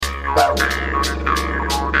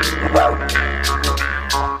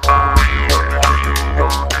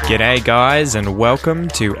G'day guys and welcome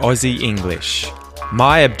to Aussie English.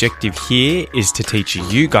 My objective here is to teach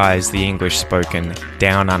you guys the English spoken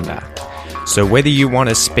down under. So whether you want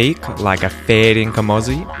to speak like a fair dinkum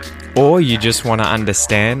Aussie or you just want to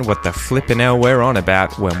understand what the flippin' hell we're on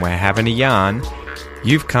about when we're having a yarn,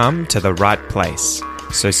 you've come to the right place.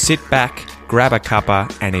 So sit back, grab a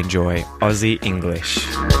cuppa and enjoy Aussie English.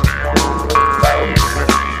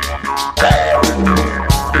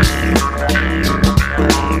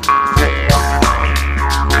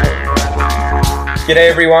 G'day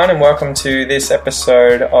everyone and welcome to this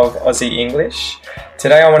episode of Aussie English.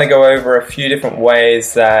 Today I want to go over a few different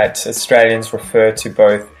ways that Australians refer to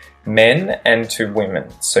both men and to women.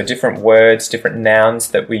 So different words, different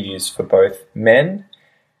nouns that we use for both men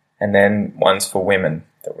and then ones for women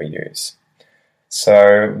that we use.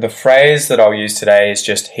 So the phrase that I'll use today is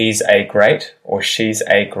just he's a great or she's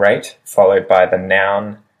a great followed by the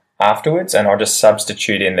noun afterwards, and I'll just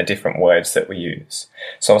substitute in the different words that we use.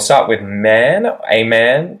 So I'll start with man, a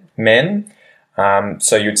man, men.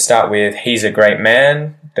 So you'd start with he's a great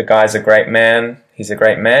man, the guy's a great man, he's a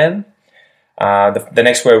great man. The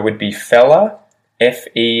next word would be fella,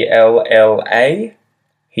 F-E-L-L-A.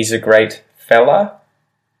 He's a great fella.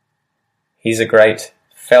 He's a great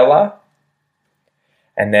fella.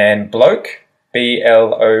 And then bloke,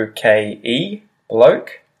 B-L-O-K-E,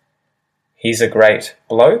 bloke. He's a great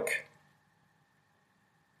bloke.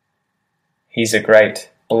 He's a great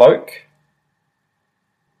bloke.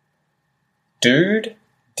 Dude,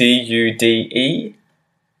 D-U-D-E.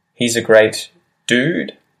 He's a great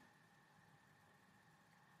dude.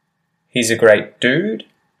 He's a great dude.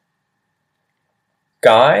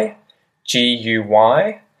 Guy,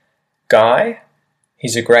 G-U-Y. Guy.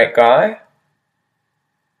 He's a great guy.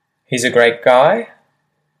 He's a great guy.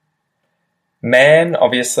 Man,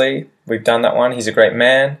 obviously, we've done that one. He's a great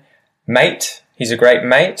man. Mate, he's a great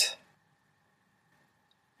mate.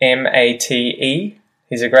 M-A-T-E,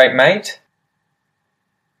 he's a great mate.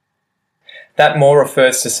 That more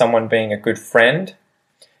refers to someone being a good friend,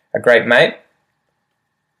 a great mate.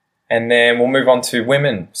 And then we'll move on to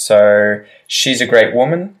women. So, she's a great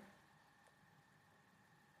woman.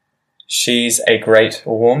 She's a great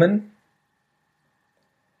woman.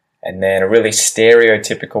 And then a really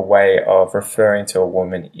stereotypical way of referring to a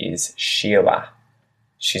woman is Sheila.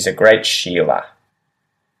 She's a great Sheila.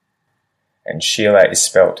 And Sheila is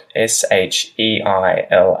spelt S-H-E-I-L-A.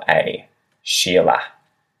 Sheila.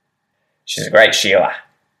 She's a great Sheila.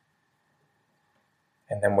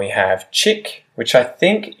 And then we have chick, which I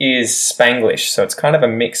think is Spanglish. So it's kind of a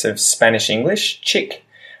mix of Spanish-English. Chick.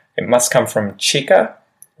 It must come from chica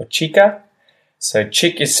or chica. So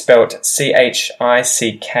chick is spelt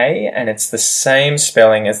C-H-I-C-K, and it's the same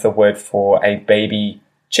spelling as the word for a baby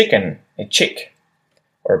chicken, a chick,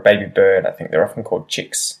 or a baby bird. I think they're often called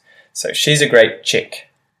chicks. So she's a great chick.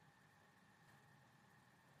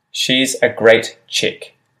 She's a great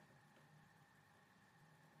chick.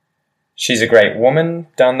 She's a great woman,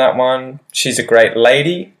 done that one. She's a great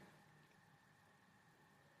lady.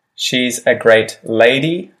 She's a great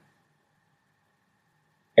lady.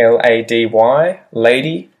 L-A-D-Y,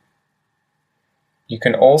 lady. You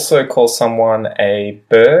can also call someone a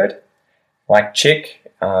bird, like chick.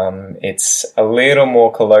 It's a little more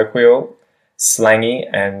colloquial, slangy,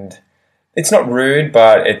 and it's not rude,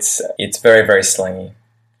 but it's very, very slangy.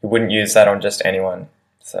 You wouldn't use that on just anyone.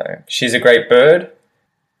 So, she's a great bird.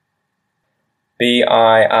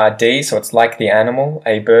 B-I-R-D, so it's like the animal,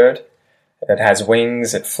 a bird. It has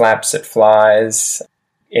wings, it flaps, it flies.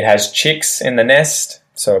 It has chicks in the nest.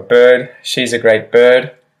 So a bird, she's a great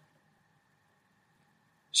bird.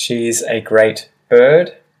 She's a great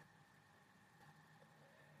bird.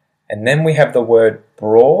 And then we have the word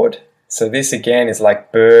broad. So this again is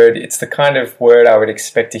like bird. It's the kind of word I would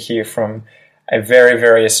expect to hear from a very,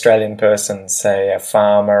 very Australian person, say a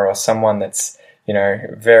farmer or someone that's,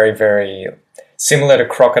 very, very similar to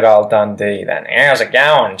Crocodile Dundee. Then, how's it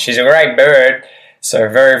going? She's a great bird. So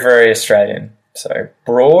very, very Australian. So,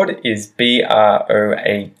 broad is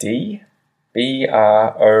B-R-O-A-D.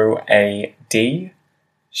 B-R-O-A-D.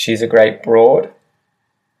 She's a great broad.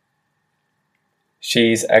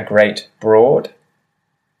 She's a great broad.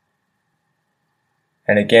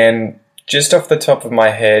 And again, just off the top of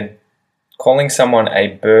my head, calling someone a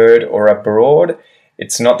bird or a broad,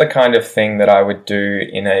 it's not the kind of thing that I would do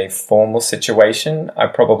in a formal situation. I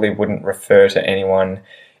probably wouldn't refer to anyone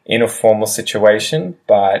in a formal situation,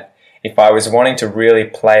 but if I was wanting to really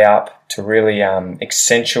play up, to really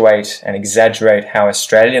accentuate and exaggerate how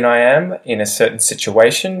Australian I am in a certain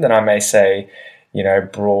situation, then I may say,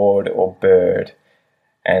 broad or bird.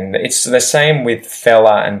 And it's the same with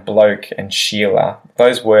fella and bloke and Sheila.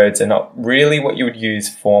 Those words are not really what you would use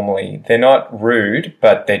formally. They're not rude,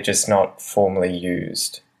 but they're just not formally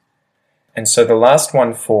used. And so the last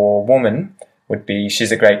one for woman would be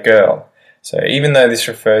she's a great girl. So even though this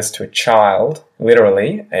refers to a child,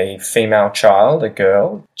 literally a female child, a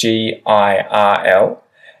girl, G-I-R-L,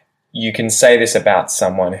 you can say this about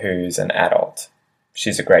someone who's an adult.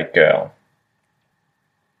 She's a great girl.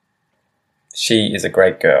 She is a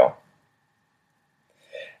great girl.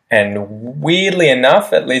 And weirdly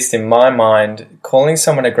enough, at least in my mind, calling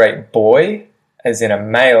someone a great boy, as in a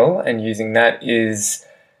male, and using that is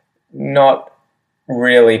not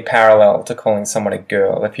really parallel to calling someone a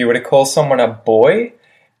girl. If you were to call someone a boy,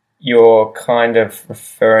 you're kind of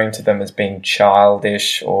referring to them as being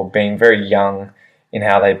childish or being very young in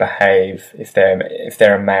how they behave. If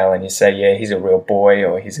they're a male and you say, yeah, he's a real boy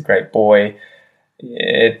or he's a great boy,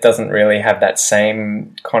 it doesn't really have that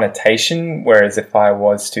same connotation. Whereas if I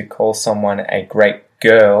was to call someone a great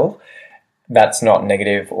girl, that's not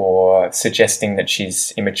negative or suggesting that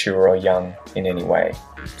she's immature or young in any way.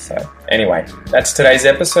 So anyway, that's today's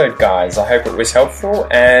episode, guys. I hope it was helpful,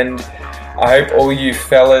 and I hope all you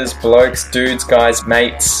fellas, blokes, dudes, guys,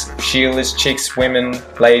 mates, Sheilas, chicks, women,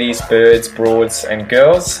 ladies, birds, broads, and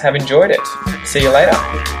girls have enjoyed it. See you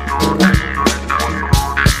later.